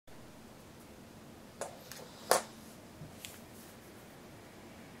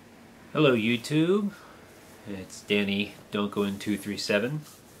Hello YouTube, it's Danny Don't Go In 237,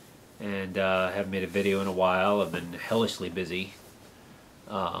 and I haven't made a video in a while. I've been hellishly busy,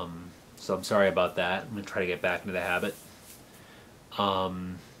 so I'm sorry about that. I'm going to try to get back into the habit.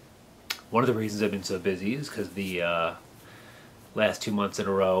 One of the reasons I've been so busy is because the last 2 months in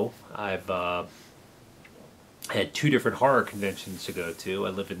a row I've had two different horror conventions to go to.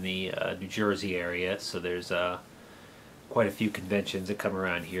 I live in the New Jersey area, so there's quite a few conventions that come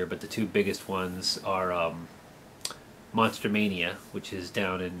around here, but the two biggest ones are Monster Mania, which is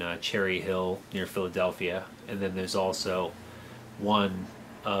down in Cherry Hill near Philadelphia, and then there's also one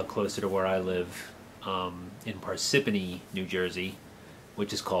closer to where I live in Parsippany, New Jersey,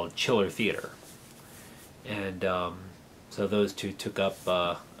 which is called Chiller Theater. And so those two took up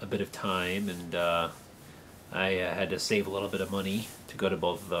a bit of time, and I had to save a little bit of money to go to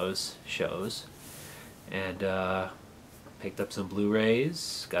both of those shows. And picked up some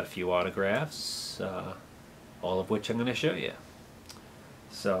Blu-rays, got a few autographs, all of which I'm going to show you.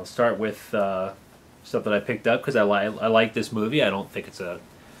 So I'll start with stuff that I picked up because I like this movie. I don't think it's a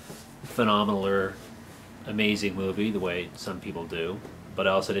phenomenal or amazing movie the way some people do, but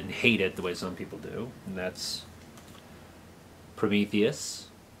I also didn't hate it the way some people do, and that's Prometheus.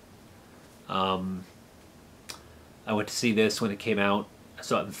 I went to see this when it came out. I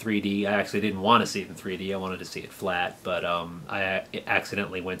saw it in 3D. I actually didn't want to see it in 3D. I wanted to see it flat, but I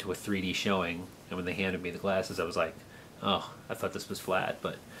accidentally went to a 3D showing, and when they handed me the glasses, I was like, oh, I thought this was flat.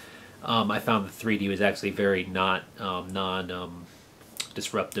 But I found the 3D was actually very not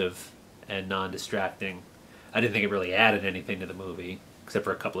non-disruptive and non-distracting. I didn't think it really added anything to the movie, except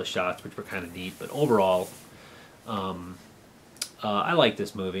for a couple of shots, which were kind of neat. But overall, I like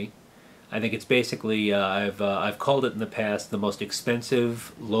this movie. I think it's basically, I've called it in the past the most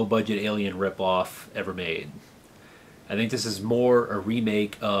expensive, low-budget alien ripoff ever made. I think this is more a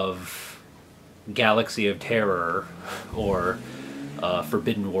remake of Galaxy of Terror or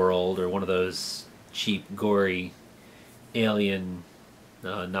Forbidden World or one of those cheap, gory alien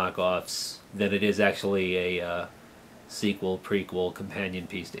knockoffs than it is actually a sequel, prequel, companion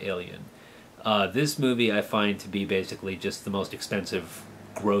piece to Alien. This movie I find to be basically just the most expensive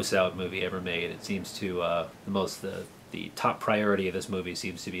gross out movie ever made. It seems to the top priority of this movie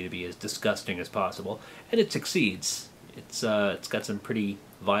seems to be as disgusting as possible, and it succeeds. It's got some pretty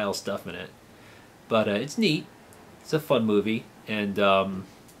vile stuff in it, but it's neat. It's a fun movie, and I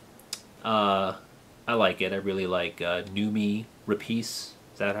like it. I really like Noomi Rapace. Is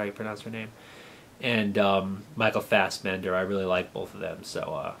that how you pronounce her name? And Michael Fassbender. I really like both of them.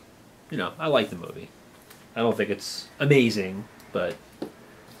 So you know, I like the movie. I don't think it's amazing, but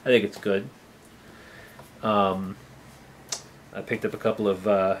I think it's good. I picked up a couple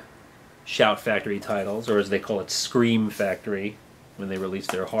of Shout Factory titles, or as they call it, Scream Factory, when they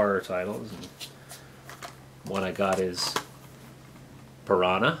released their horror titles. And one I got is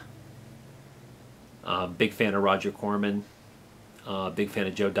Piranha. Big fan of Roger Corman. Big fan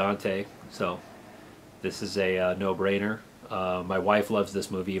of Joe Dante. So this is a no-brainer. My wife loves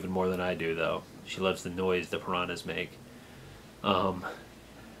this movie even more than I do, though. She loves the noise the piranhas make.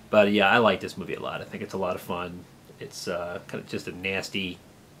 But yeah, I like this movie a lot. I think it's a lot of fun. It's kind of just a nasty,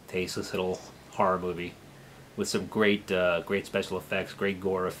 tasteless little horror movie with some great special effects, great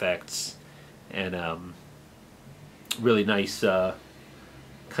gore effects, and really nice kind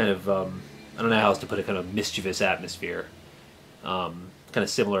of, I don't know how else to put it, kind of mischievous atmosphere. Kind of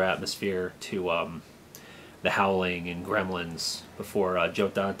similar atmosphere to The Howling and Gremlins before Joe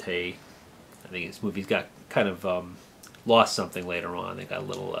Dante. I think his movies got kind of lost something later on. They got a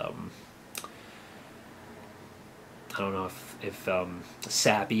little, I don't know if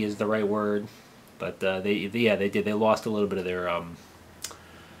sappy is the right word, but they lost a little bit of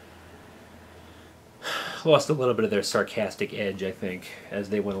their sarcastic edge, I think, as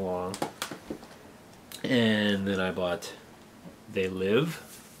they went along. And then I bought They Live,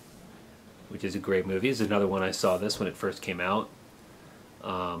 which is a great movie. It's another one I saw this when it first came out.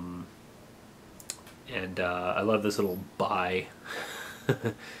 And I love this little buy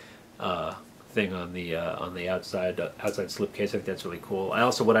thing on the outside slipcase. I think that's really cool.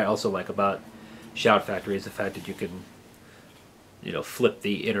 What I also like about Shout Factory is the fact that you can, you know, flip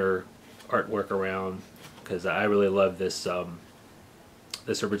the inner artwork around, because I really love this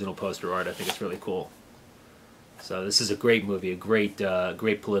this original poster art. I think it's really cool. So this is a great movie, a great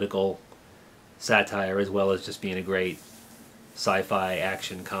political satire, as well as just being a great sci-fi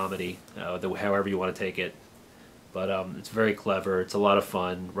action comedy, however you want to take it. But it's very clever. It's a lot of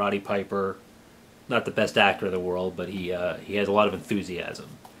fun. Roddy Piper, not the best actor in the world, but he has a lot of enthusiasm.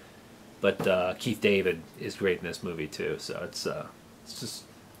 But Keith David is great in this movie too. So it's just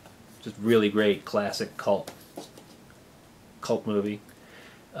Just really great classic cult movie.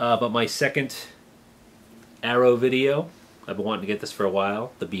 But my second Arrow video, I've been wanting to get this for a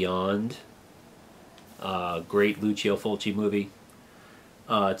while. The Beyond. Great Lucio Fulci movie.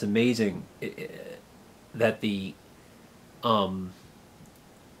 It's amazing that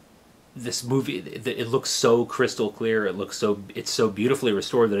this movie, it looks so crystal clear. It's so beautifully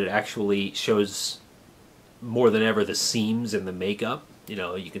restored that it actually shows more than ever the seams in the makeup. You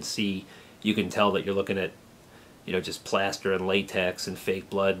know, you can tell that you're looking at, you know, just plaster and latex and fake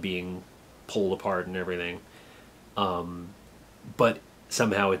blood being pulled apart and everything. But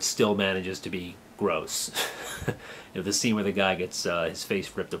somehow it still manages to be gross. You know, the scene where the guy gets his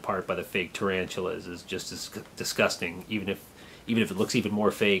face ripped apart by the fake tarantulas is just as disgusting, even if it looks even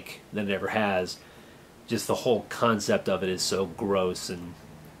more fake than it ever has. Just the whole concept of it is so gross and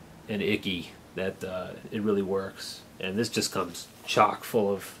icky that it really works. And this just comes chock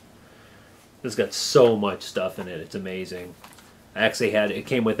full of... This got so much stuff in it. It's amazing. I actually it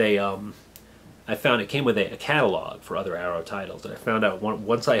came with a... I found it came with a catalog for other Arrow titles. And I found out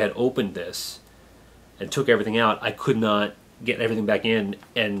once I had opened this and took everything out, I could not get everything back in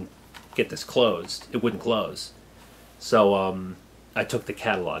and get this closed. It wouldn't close. So I took the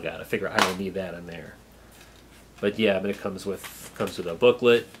catalog out. I figure I don't need that in there. But yeah, but it comes with a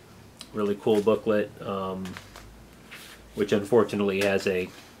booklet, really cool booklet, which unfortunately has a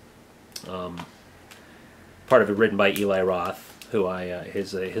part of it written by Eli Roth, who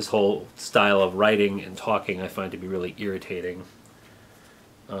his whole style of writing and talking I find to be really irritating.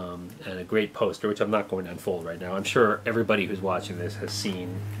 And a great poster, which I'm not going to unfold right now. I'm sure everybody who's watching this has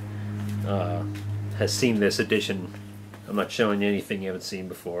seen this edition. I'm not showing you anything you haven't seen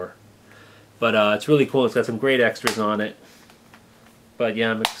before. But it's really cool. It's got some great extras on it. But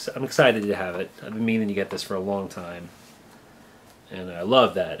yeah, I'm excited to have it. I've been meaning to get this for a long time. And I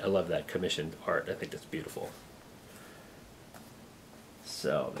love that. I love that commissioned art. I think that's beautiful.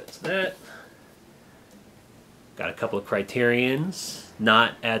 So that's that. Got a couple of Criterions.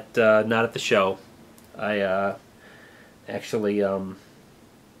 Not at the show. I actually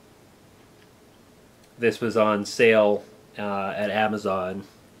this was on sale at Amazon,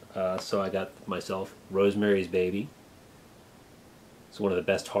 so I got myself Rosemary's Baby. It's one of the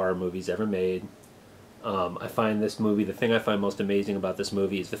best horror movies ever made. I find this movie, the thing I find most amazing about this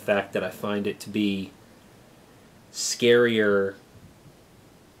movie is the fact that I find it to be scarier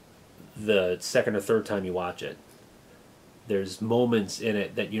the second or third time you watch it. There's moments in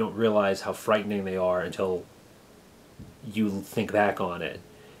it that you don't realize how frightening they are until you think back on it.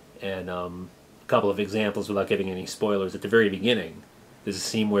 And a couple of examples without giving any spoilers. At the very beginning, there's a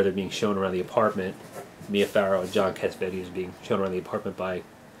scene where they're being shown around the apartment. Mia Farrow and John Cassavetes is being shown around the apartment by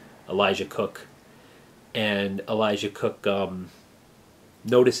Elijah Cook. And Elijah Cook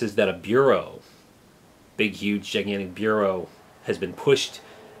notices that a bureau, big, huge, gigantic bureau, has been pushed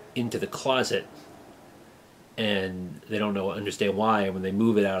into the closet, and they don't understand why. And when they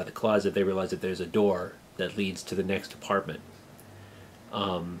move it out of the closet, they realize that there's a door that leads to the next apartment.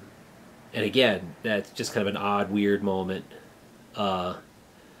 And again, that's just kind of an odd, weird moment at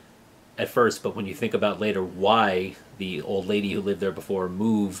first, but when you think about later why the old lady who lived there before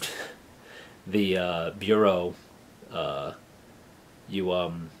moved the bureau,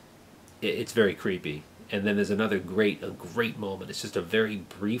 it's very creepy. And then there's another great moment. It's just a very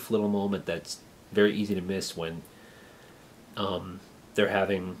brief little moment that's very easy to miss when they're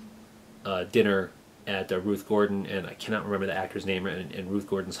having dinner at Ruth Gordon, and I cannot remember the actor's name, and Ruth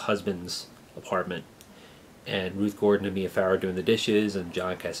Gordon's husband's apartment. And Ruth Gordon and Mia Farrow doing the dishes, and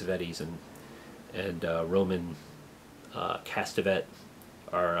John Cassavetes and Roman Castevet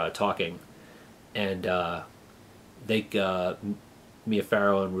are talking. And Mia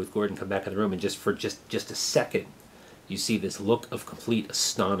Farrow and Ruth Gordon come back in the room, and just for just a second, you see this look of complete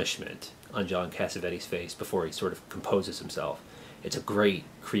astonishment on John Cassavetes' face before he sort of composes himself. It's a great,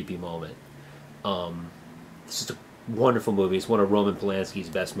 creepy moment. It's just a wonderful movie. It's one of Roman Polanski's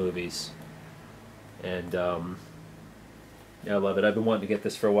best movies. And yeah, I love it. I've been wanting to get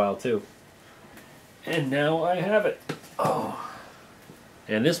this for a while, too. And now I have it. Oh.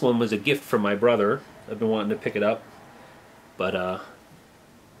 And this one was a gift from my brother. I've been wanting to pick it up. But,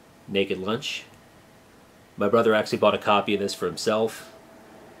 Naked Lunch. My brother actually bought a copy of this for himself.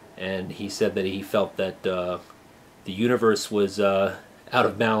 And he said that he felt that the universe was out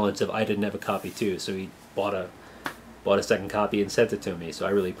of balance if I didn't have a copy too. So he bought a second copy and sent it to me. So I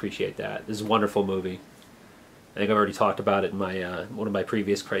really appreciate that. This is a wonderful movie. I think I've already talked about it in my one of my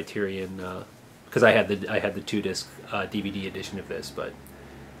previous Criterion, because I had the 2-disc DVD edition of this. But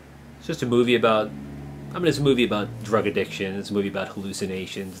it's just a movie about I mean, it's a movie about drug addiction. It's a movie about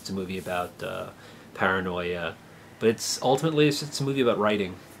hallucinations. It's a movie about paranoia. But it's a movie about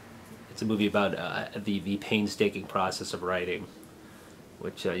writing. It's a movie about the painstaking process of writing,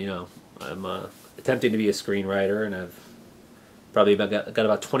 which you know, I'm attempting to be a screenwriter, and I've probably got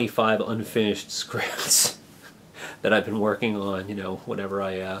about 25 unfinished scripts that I've been working on. You know, whenever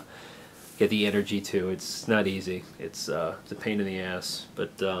I get the energy to, it's not easy. It's a pain in the ass,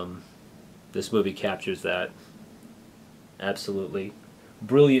 but this movie captures that. Absolutely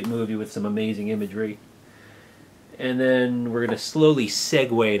brilliant movie with some amazing imagery. And then we're going to slowly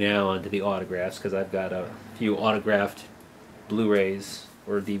segue now onto the autographs, because I've got a few autographed Blu-rays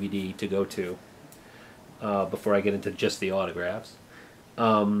or DVD to go to before I get into just the autographs.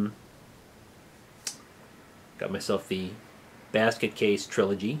 Got myself the Basket Case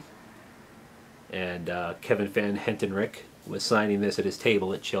trilogy, and Kevin Van Hentenryck was signing this at his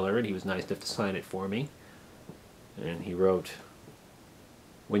table at Chiller, and he was nice enough to sign it for me. And he wrote,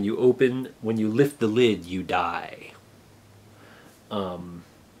 when you lift the lid, you die.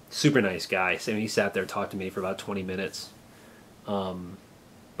 Super nice guy. So he sat there and talked to me for about 20 minutes.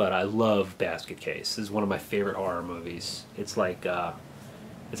 But I love Basket Case. This is one of my favorite horror movies. It's like the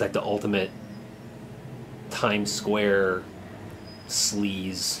ultimate Times Square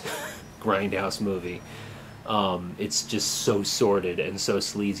sleaze grindhouse movie. It's just so sordid and so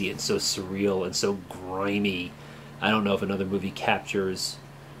sleazy and so surreal and so grimy. I don't know if another movie captures,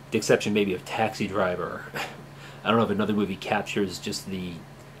 the exception maybe of Taxi Driver, I don't know if another movie captures just the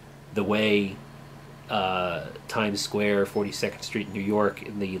way Times Square, 42nd Street, New York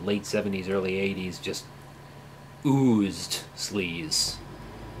in the late 70s, early 80s just oozed sleaze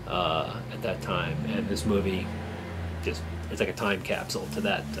at that time. And this movie just, it's like a time capsule to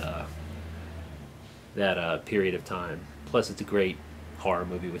that period of time. Plus it's a great horror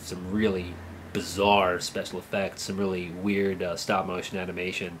movie with some really bizarre special effects, some really weird stop-motion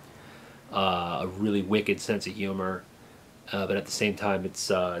animation, a really wicked sense of humor, but at the same time it's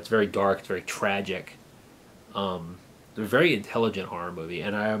very dark, it's very tragic. It's a very intelligent horror movie,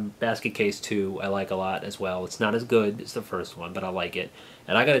 and Basket Case 2 I like a lot as well. It's not as good as the first one, but I like it.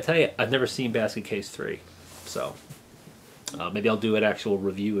 And I gotta tell you, I've never seen Basket Case 3, so maybe I'll do an actual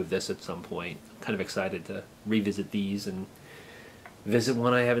review of this at some point. I'm kind of excited to revisit these and visit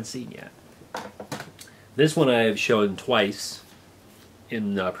one I haven't seen yet. This one I have shown twice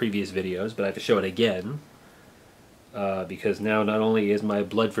in previous videos, but I have to show it again because now not only is my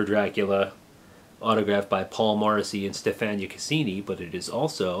Blood for Dracula autographed by Paul Morrissey and Stefania Cassini, but it is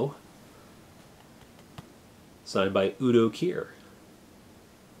also signed by Udo Kier,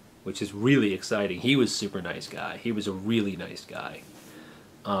 which is really exciting. He was a super nice guy. He was a really nice guy.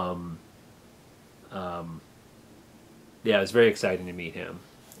 Yeah, it was very exciting to meet him.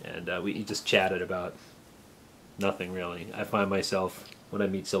 And we just chatted about nothing, really. I find myself, when I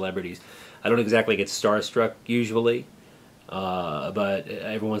meet celebrities, I don't exactly get starstruck usually, but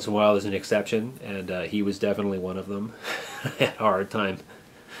every once in a while there's an exception, and he was definitely one of them. I had a hard time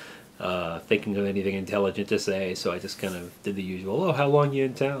thinking of anything intelligent to say, so I just kind of did the usual, oh, how long you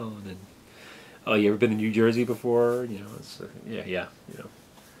in town? And, oh, you ever been to New Jersey before? You know, it's, yeah, you know,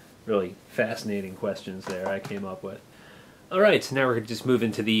 really fascinating questions there I came up with. Alright, so now we're going to just move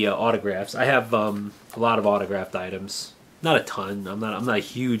into the autographs. I have a lot of autographed items. Not a ton. I'm not a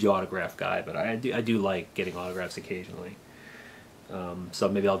huge autograph guy, but I do like getting autographs occasionally. So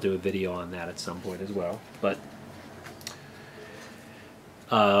maybe I'll do a video on that at some point as well. But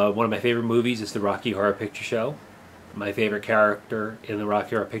one of my favorite movies is the Rocky Horror Picture Show. My favorite character in the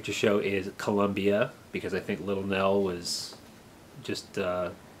Rocky Horror Picture Show is Columbia, because I think Little Nell was just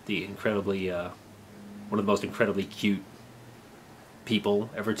the incredibly one of the most incredibly cute people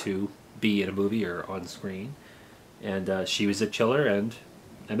ever to be in a movie or on screen. And she was at Chiller, and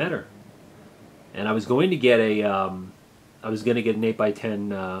I met her. And I was going to get an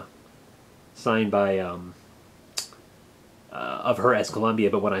 8x10 signed by of her as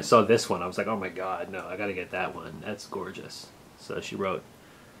Columbia, but when I saw this one, I was like, oh my god, no, I gotta get that one. That's gorgeous. So she wrote,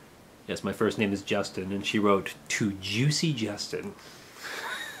 yes, my first name is Justin, and she wrote, to Juicy Justin.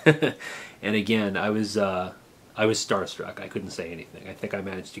 And again, I was starstruck. I couldn't say anything. I think I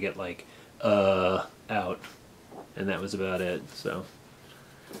managed to get like, out. And that was about it. So,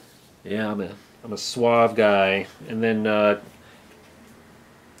 yeah, I'm a suave guy. And then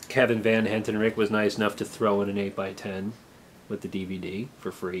Kevin Van Hentenryck was nice enough to throw in an 8x10 with the DVD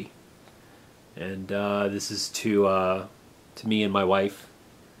for free. And this is to me and my wife,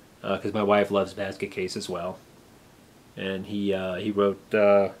 because my wife loves Basket Case as well. And he wrote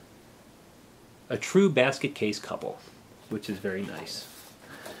a true Basket Case couple, which is very nice.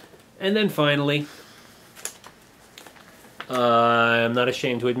 And then finally, I'm not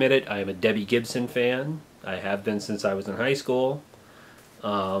ashamed to admit it. I am a Debbie Gibson fan. I have been since I was in high school.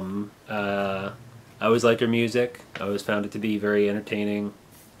 I always liked her music. I always found it to be very entertaining.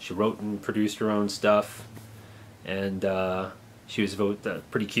 She wrote and produced her own stuff, and she was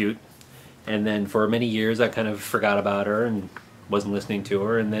pretty cute. And then for many years I kind of forgot about her and wasn't listening to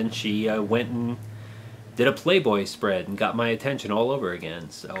her, and then she went and did a Playboy spread and got my attention all over again.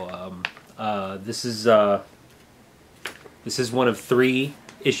 So this is one of 3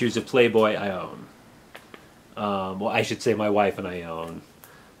 issues of Playboy I own. Well, I should say my wife and I own.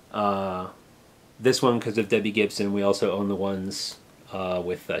 This one because of Debbie Gibson. We also own the ones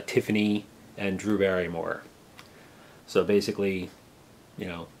with Tiffany and Drew Barrymore. So basically, you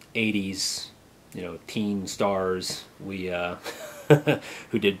know, 80s, you know, teen stars we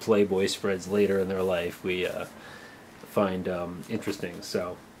who did Playboy spreads later in their life we find interesting.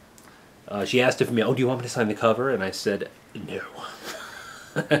 So she asked me, "Oh, do you want me to sign the cover?" And I said, "No."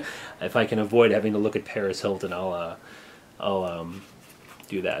 If I can avoid having to look at Paris Hilton, I'll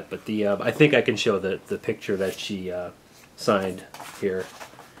do that. But the I think I can show the picture that she signed here.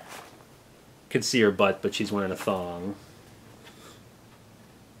 You can see her butt, but she's wearing a thong.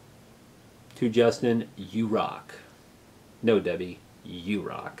 To Justin, you rock. No, Debbie, you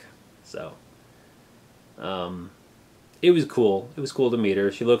rock. So, it was cool. It was cool to meet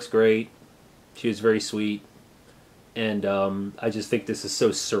her. She looks great. She was very sweet. And I just think this is so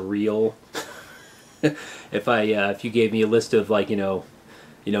surreal. If you gave me a list of, like, you know,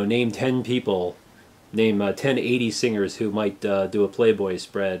 name 10 people, name 10 80s singers who might do a Playboy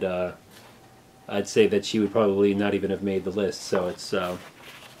spread, I'd say that she would probably not even have made the list. So it's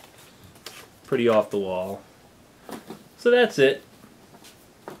pretty off the wall. So that's it.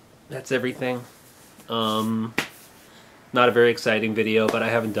 That's everything. Not a very exciting video, but I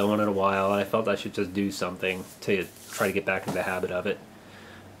haven't done one in a while, and I felt I should just do something to try to get back into the habit of it.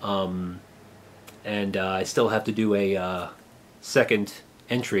 And I still have to do a second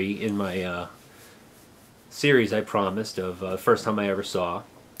entry in my series I promised of First Time I Ever Saw.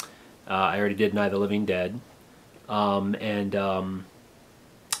 I already did Night of the Living Dead. The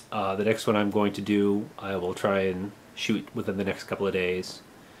next one I'm going to do, I will try and shoot within the next couple of days.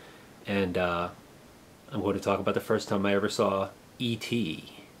 And I'm going to talk about the first time I ever saw E.T.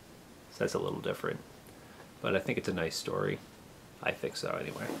 So that's a little different. But I think it's a nice story. I think so,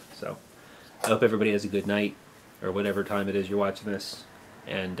 anyway. So I hope everybody has a good night, or whatever time it is you're watching this.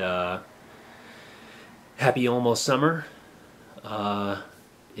 And happy almost summer.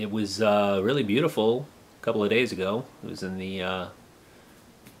 It was really beautiful a couple of days ago. It was in the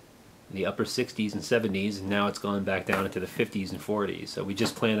upper 60s and 70s, and now it's gone back down into the 50s and 40s. So we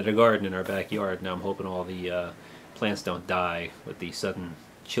just planted a garden in our backyard. Now I'm hoping all the plants don't die with the sudden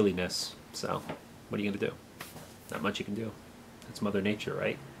chilliness. So what are you going to do? Not much you can do. It's Mother Nature,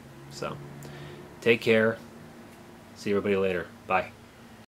 right? So take care. See everybody later. Bye.